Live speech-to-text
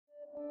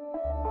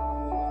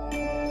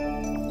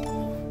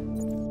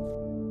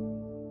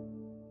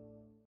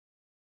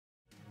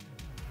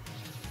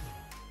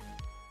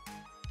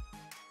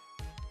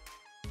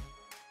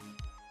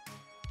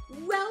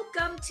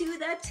to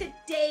the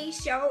Today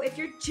Show. If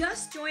you're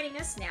just joining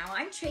us now,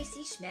 I'm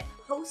Tracy Schmidt,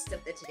 host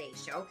of the Today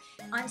Show,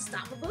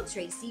 Unstoppable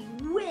Tracy,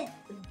 with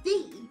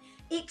the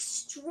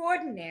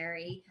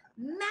extraordinary,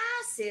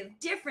 massive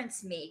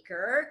difference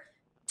maker,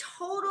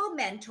 total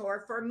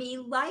mentor for me,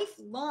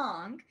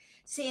 lifelong,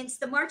 since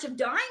the March of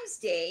Dimes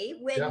Day,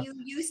 when you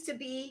used to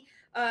be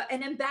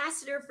an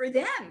ambassador for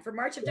them, for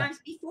March of Dimes,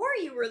 before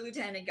you were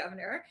lieutenant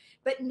governor.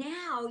 But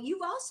now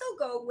you've also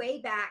go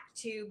way back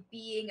to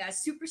being a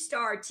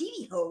superstar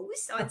TV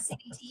host on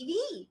City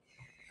TV.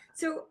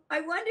 So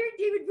I wonder,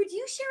 David, would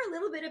you share a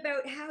little bit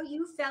about how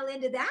you fell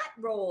into that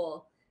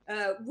role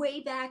way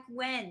back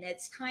when?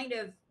 That's kind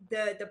of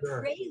the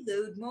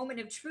prelude moment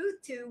of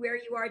truth to where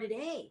you are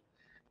today.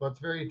 Well, it's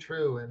very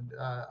true. And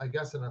I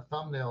guess in a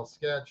thumbnail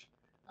sketch,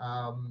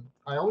 I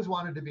always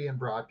wanted to be in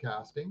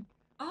broadcasting.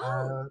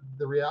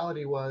 The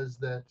reality was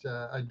that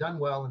I'd done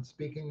well in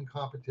speaking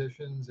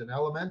competitions in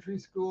elementary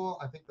school.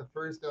 I think the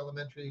first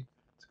elementary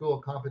school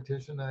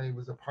competition I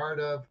was a part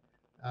of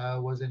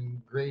was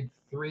in grade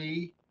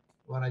 3,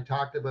 when I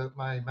talked about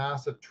my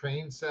massive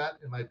train set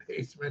in my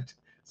basement.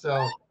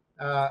 So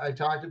I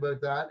talked about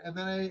that. And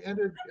then I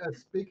entered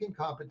speaking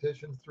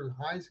competitions through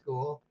high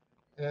school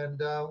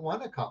and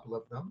won a couple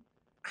of them.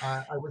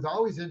 I was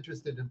always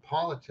interested in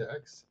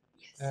politics.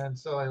 And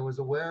so I was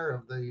aware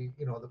of the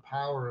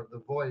power of the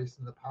voice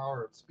and the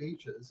power of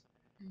speeches.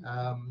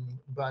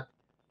 But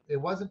it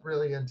wasn't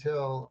really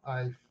until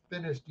I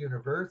finished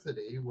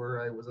university,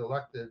 where I was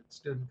elected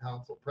student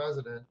council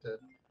president at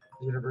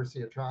the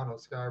University of Toronto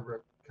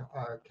Scarborough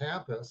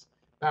campus.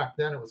 Back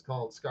then it was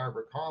called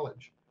Scarborough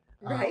College.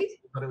 Right.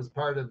 But it was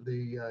part of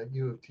the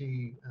U of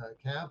T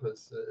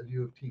campus,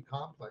 U of T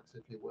complex,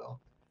 if you will.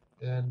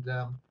 And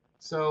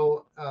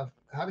so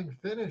having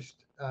finished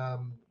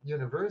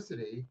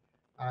university,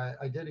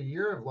 I did a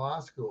year of law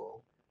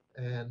school.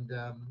 And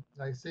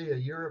I say a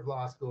year of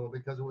law school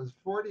because it was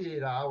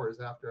 48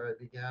 hours after I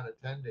began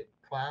attending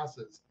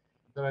classes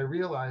that I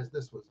realized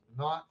this was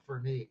not for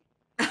me.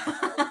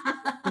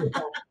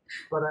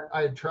 But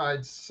I had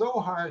tried so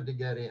hard to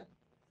get in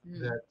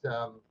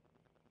that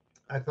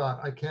I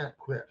thought, I can't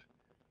quit.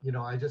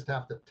 I just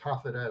have to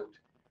tough it out,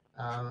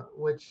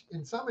 which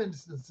in some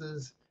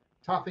instances,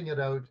 toughing it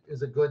out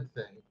is a good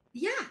thing.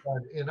 Yeah.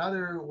 But in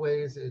other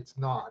ways, it's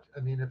not. I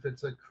mean, if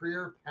it's a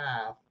career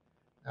path,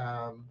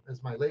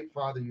 as my late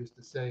father used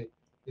to say,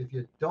 if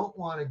you don't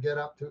want to get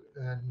up to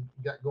and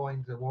get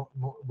going to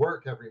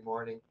work every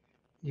morning,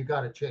 you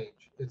got to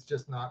change. It's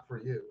just not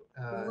for you.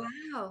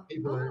 Wow.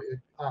 People are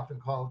often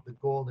called the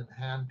golden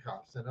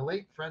handcuffs. And a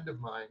late friend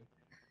of mine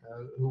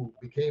who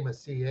became a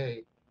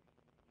CA,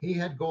 he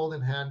had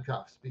golden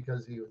handcuffs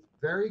because he was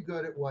very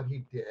good at what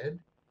he did.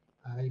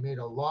 He made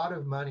a lot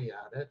of money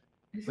at it,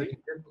 but he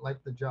didn't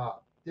like the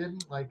job,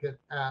 didn't like it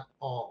at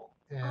all.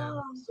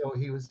 And so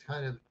he was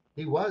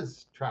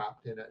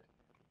trapped in it.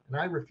 And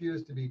I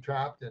refused to be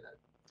trapped in it.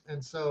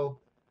 And so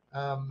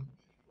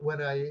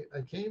when I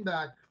came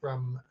back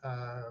from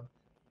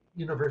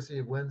University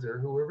of Windsor,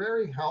 who were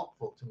very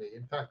helpful to me.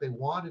 In fact, they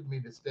wanted me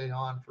to stay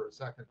on for a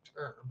second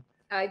term.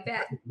 I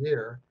bet.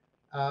 Year.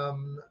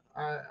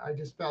 I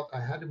just felt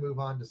I had to move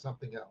on to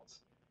something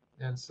else.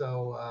 And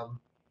so,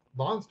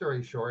 long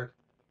story short,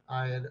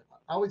 I had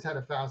always had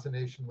a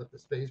fascination with the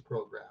space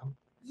program.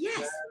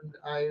 Yes. And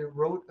I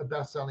wrote a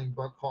best-selling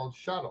book called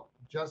Shuttle,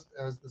 just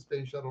as the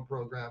space shuttle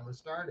program was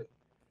starting.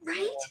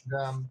 Right.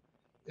 And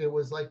it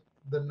was like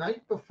the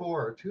night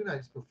before, 2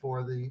 nights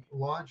before the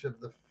launch of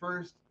the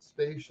first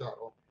space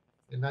shuttle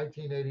in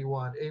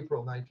 1981,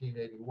 April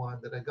 1981,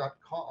 that I got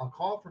a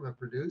call from a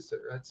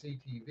producer at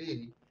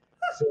CTV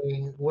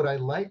saying, would I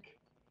like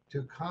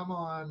to come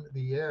on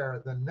the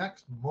air the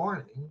next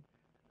morning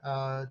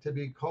to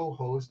be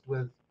co-host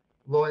with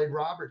Lloyd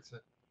Robertson?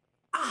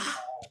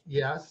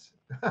 Yes.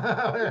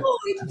 Lloyd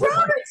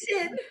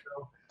Robertson.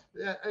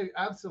 Yeah,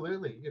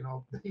 absolutely.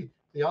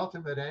 The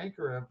ultimate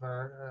anchor of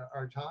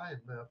our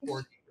time.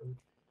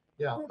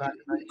 We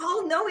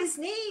all know his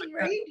name,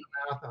 right?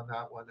 Math on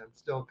that one. I'm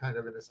still kind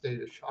of in a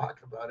state of shock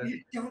about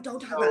it. Don't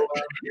talk about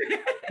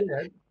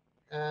it.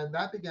 And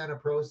that began a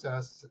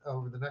process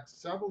over the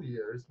next several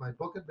years. My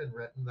book had been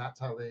written. That's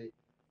how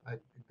I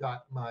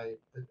got my,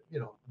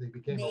 they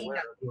became aware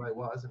of who I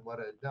was and what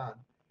I had done.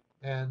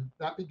 And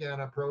that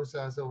began a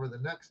process over the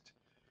next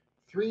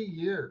 3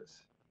 years,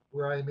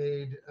 where I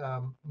made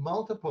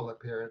multiple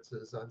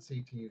appearances on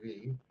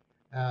CTV,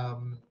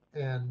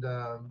 and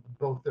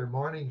both their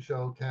morning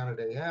show,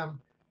 Canada AM,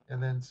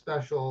 and then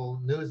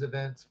special news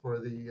events for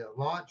the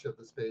launch of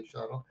the space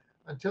shuttle,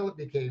 until it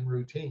became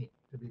routine,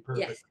 to be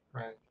perfectly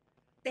frank.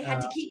 They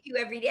had to keep you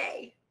every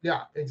day.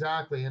 Yeah,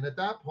 exactly. And at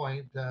that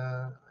point,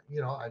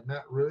 I'd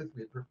met Ruth,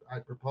 I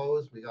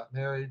proposed, we got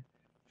married.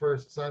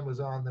 First son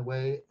was on the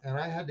way, and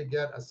I had to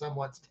get a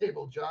somewhat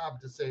stable job,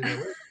 to say the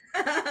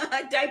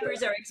least.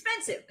 Diapers are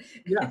expensive.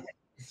 Yes.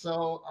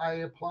 So I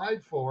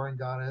applied for and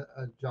got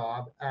a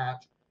job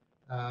at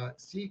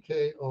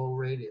CKO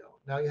Radio.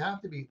 Now, you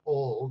have to be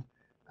old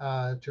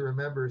to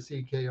remember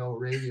CKO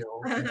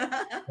Radio in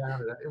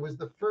Canada. It was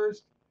the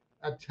first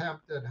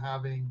attempt at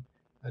having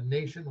a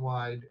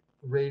nationwide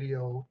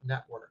radio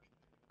network,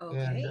 and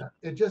Okay.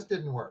 it just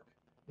didn't work.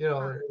 You know,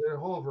 Huh. there are a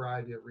whole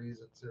variety of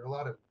reasons. There are a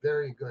lot of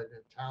very good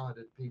and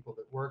talented people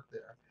that work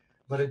there,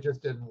 but Yeah. it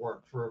just didn't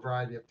work for a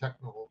variety of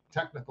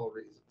technical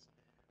reasons.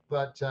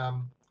 But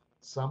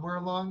somewhere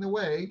along the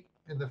way,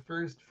 in the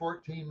first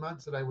 14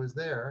 months that I was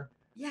there,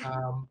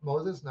 Yeah.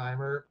 Moses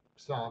Neimer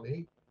saw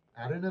me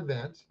at an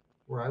event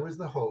where I was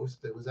the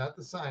host. It was at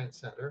the Science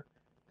Center,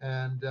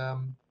 and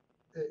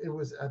it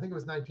was, I think it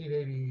was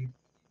 1980,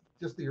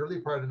 just the early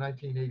part of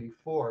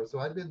 1984. So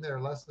I'd been there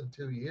less than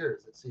 2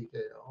 years at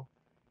CKO,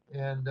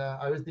 and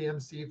I was the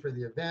MC for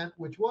the event,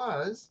 which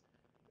was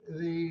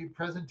the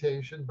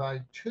presentation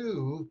by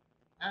two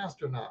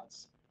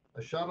astronauts,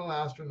 a shuttle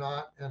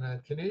astronaut and a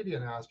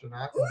Canadian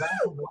astronaut. And back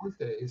Woo! in those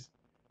days,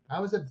 that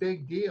was a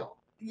big deal.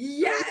 So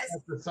Yes.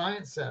 at the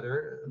Science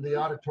Center, the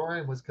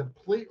auditorium was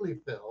completely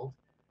filled,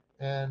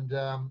 and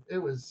it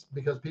was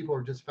because people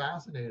were just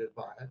fascinated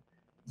by it.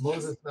 Yes.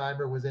 Moses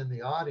Neimer was in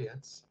the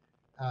audience.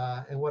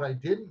 And what I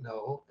didn't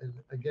know, and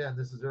again,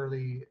 this is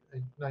early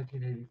in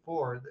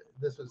 1984,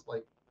 this was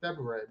like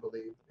February, I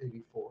believe,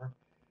 84.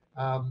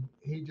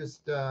 He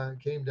just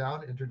came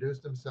down,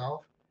 introduced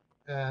himself,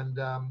 and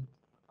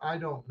I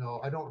don't know,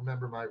 I don't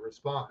remember my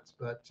response,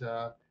 but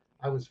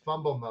I was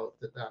fumble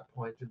mouthed at that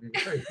point, to be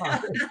very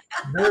honest,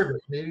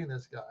 nervous meeting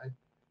this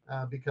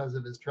guy because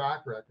of his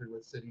track record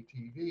with City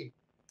TV.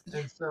 Yeah.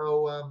 And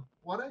so,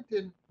 what I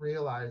didn't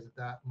realize at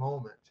that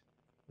moment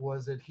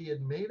was that he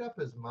had made up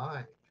his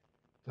mind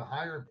to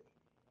hire me,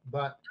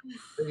 but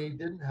they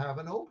didn't have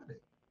an opening.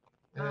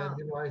 And Oh,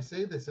 you know, I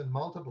say this in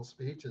multiple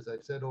speeches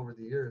I've said over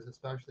the years,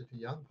 especially to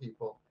young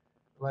people,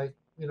 like,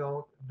 you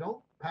know,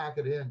 don't pack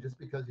it in just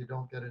because you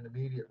don't get an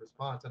immediate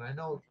response. And I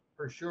know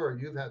for sure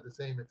you've had the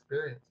same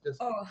experience.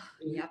 Just oh,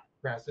 keep yep.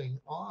 pressing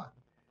on.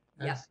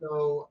 And Yep.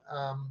 so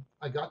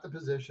I got the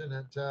position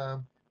at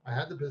I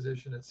had the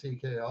position at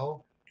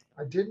CKO.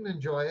 I didn't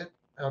enjoy it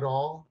at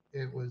all.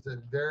 It was a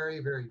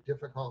very, very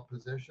difficult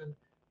position,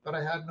 but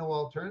I had no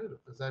alternative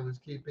as I was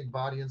keeping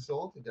body and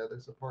soul together,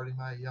 supporting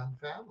my young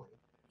family,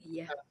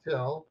 Yeah.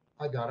 until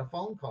I got a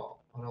phone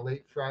call on a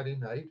late Friday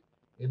night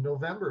in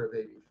November of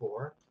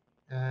 '84.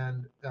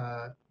 And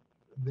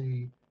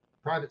the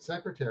private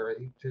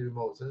secretary to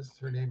Moses,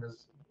 her name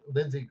is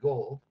Lindsay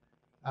Gold,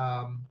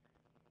 um,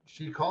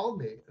 she called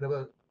me at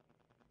about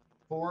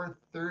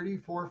 4:30,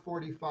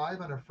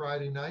 4:45 on a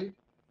Friday night.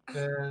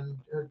 And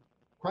her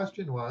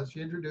question was,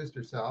 she introduced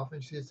herself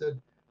and she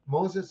said,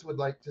 Moses would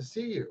like to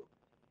see you.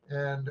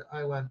 And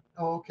I went,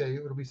 oh, okay,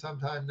 it'll be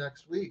sometime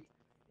next week.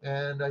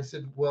 And I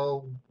said,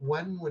 well,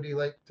 when would he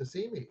like to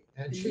see me?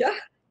 And she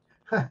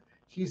Yeah.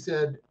 she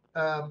said,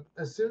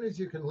 as soon as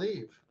you can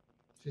leave.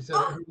 She said,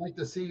 Oh, he'd like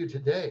to see you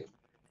today.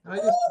 And I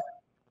just,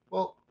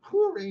 well,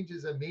 who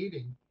arranges a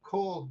meeting,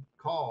 cold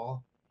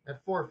call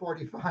at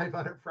 4:45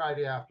 on a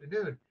Friday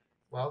afternoon?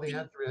 Well, the the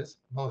answer is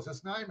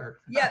Moses Neimer.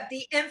 yeah,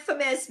 the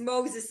infamous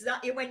Moses.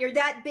 When you're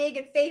that big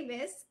and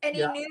famous, and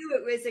he Yeah, knew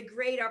it was a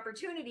great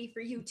opportunity for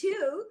you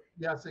too.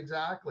 yes,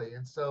 exactly.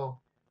 And so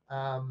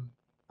um,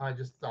 I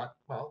just thought,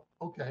 well,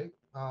 okay,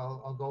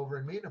 I'll go over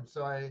and meet him.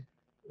 So it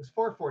was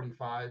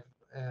 4:45,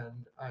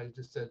 and I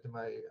just said to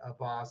my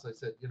boss, I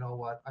said, you know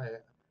what,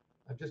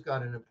 I've just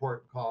got an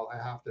important call. I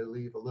have to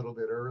leave a little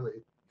bit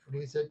early. And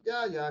he said,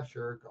 yeah, yeah,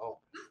 sure, go.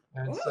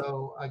 And Oh,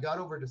 so I got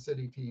over to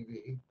City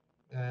TV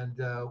and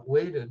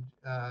waited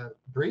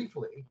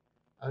briefly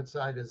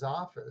outside his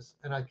office.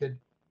 And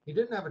he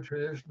didn't have a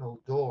traditional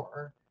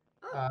door.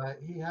 oh,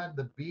 He had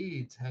the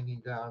beads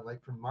hanging down,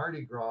 like from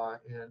Mardi Gras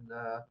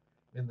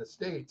in the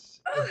States.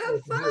 And so I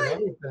oh, could hear how fun!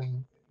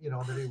 everything, you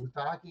know, that he was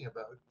talking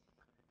about.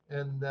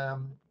 And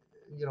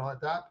you know,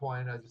 at that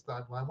point, I just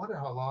thought, well, I wonder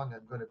how long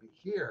I'm going to be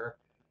here.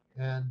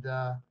 And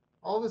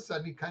all of a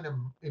sudden, he kind of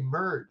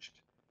emerged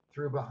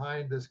through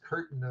behind this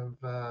curtain of,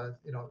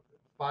 you know,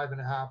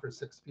 5.5 or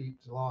 6 feet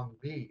long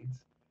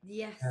beads.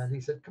 Yes. And he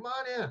said, come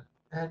on in.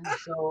 And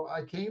so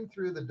I came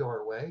through the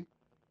doorway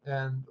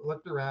and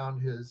looked around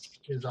his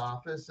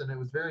office, and it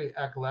was very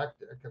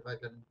eclectic, if I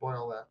can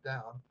boil that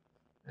down.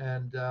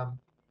 And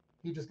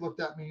he just looked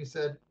at me and he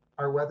said,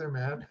 our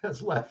weatherman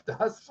has left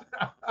us.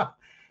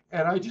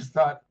 And I just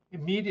thought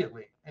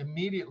immediately,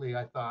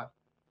 I thought,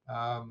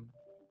 um,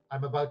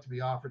 I'm about to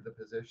be offered the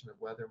position of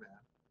weatherman.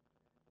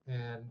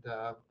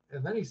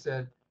 And then he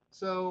said,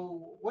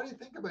 so what do you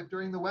think about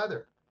during the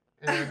weather?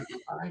 And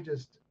I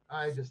just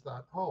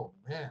thought, oh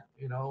man,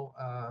 you know,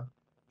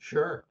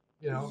 sure,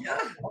 you know, Yeah.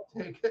 I'll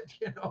take it,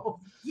 you know.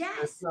 And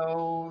Yes.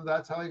 so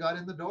that's how I got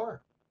in the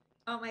door.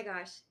 Oh my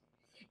gosh.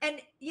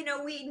 And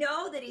we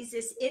know that he's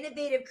this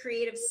innovative,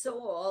 creative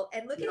soul,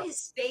 and look at Yeah. his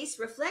space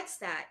reflects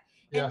that.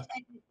 And Yes.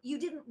 you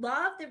didn't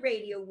love the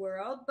radio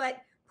world,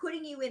 but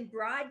putting you in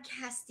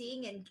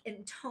broadcasting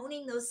and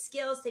toning those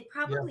skills, they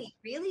probably Yes.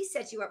 really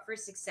set you up for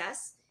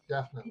success.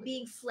 And Definitely.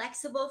 being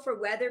flexible for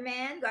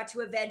weatherman got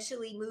to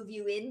eventually move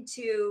you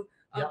into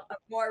Yep. a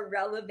more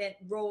relevant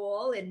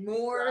role and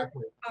more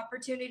Exactly.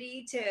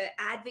 opportunity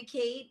to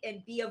advocate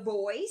and be a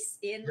voice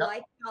in Yep.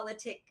 like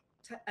politic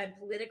and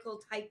political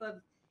type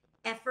of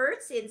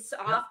efforts in Yep.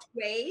 soft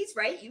ways,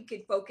 right? You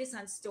could focus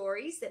on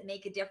stories that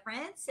make a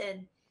difference,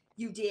 and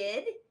you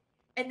did.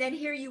 And then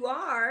here you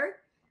are,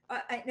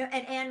 and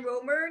Ann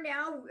Romer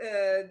now,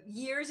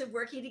 years of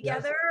working Yes.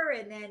 together,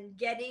 and then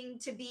getting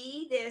to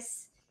be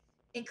this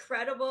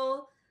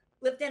incredible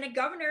lieutenant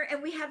governor.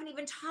 And we haven't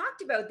even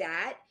talked about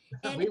that.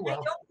 And We I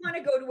will. don't want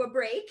to go to a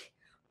break.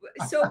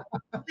 So,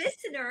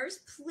 listeners,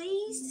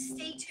 please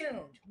stay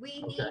tuned.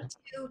 We Okay. need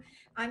to,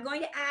 I'm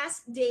going to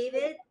ask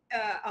David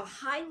a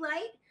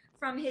highlight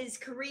from his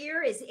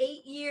career, his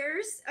 8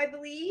 years, I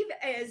believe,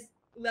 as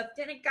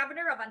lieutenant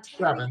governor of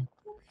Ontario. Seven.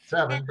 And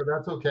 7, but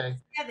that's okay.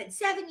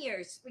 7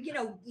 years,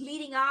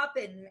 leading up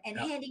and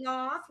Yeah. handing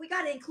off. We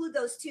got to include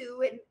those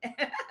two. And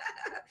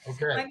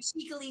Okay. I'm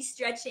cheekily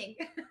stretching.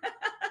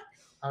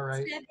 All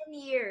right. 7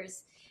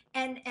 years.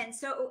 And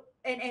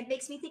it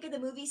makes me think of the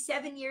movie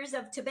 7 Years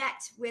of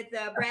Tibet with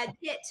Brad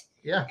Pitt.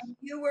 Yes. And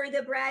you were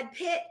the Brad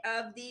Pitt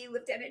of the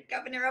lieutenant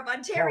governor of Oh,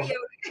 Ontario.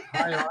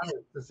 high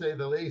honor, to say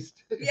the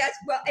least. Yes,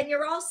 well, and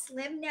you're all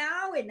slim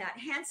now in that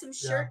handsome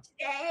Yeah. shirt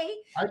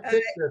today. I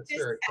picked this Just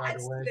shirt, by the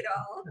adds to way. it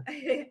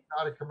all.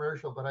 Not a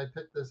commercial, but I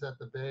picked this at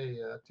the Bay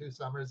 2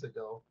 summers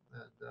ago,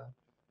 and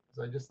 'cause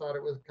I just thought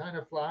it was kind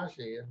of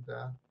flashy, and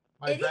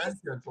my It is.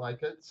 grandkids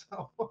like it.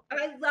 So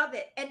I love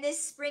it. And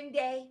this spring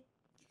day.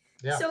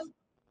 yes. So,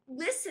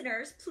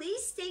 listeners,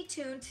 please stay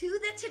tuned to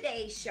the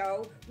Today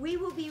Show. We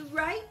will be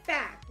right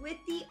back with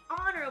the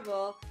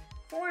Honorable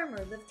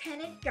former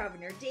Lieutenant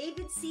Governor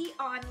David C.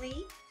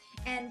 Onley,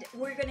 and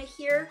we're going to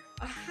hear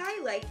a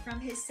highlight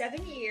from his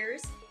 7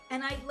 years.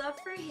 And I'd love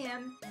for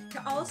him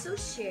to also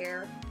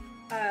share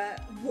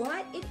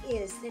what it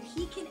is that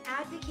he can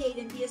advocate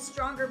and be a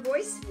stronger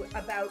voice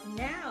about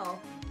now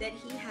that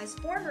he has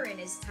former in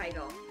his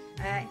title,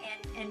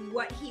 and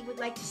what he would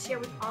like to share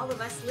with all of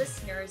us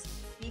listeners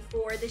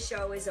before the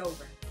show is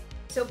over.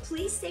 So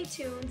please stay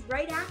tuned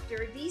right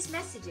after these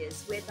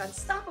messages with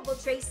Unstoppable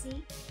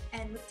Tracy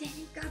and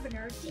Lieutenant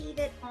Governor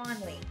David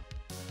Onley.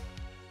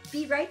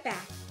 Be right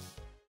back.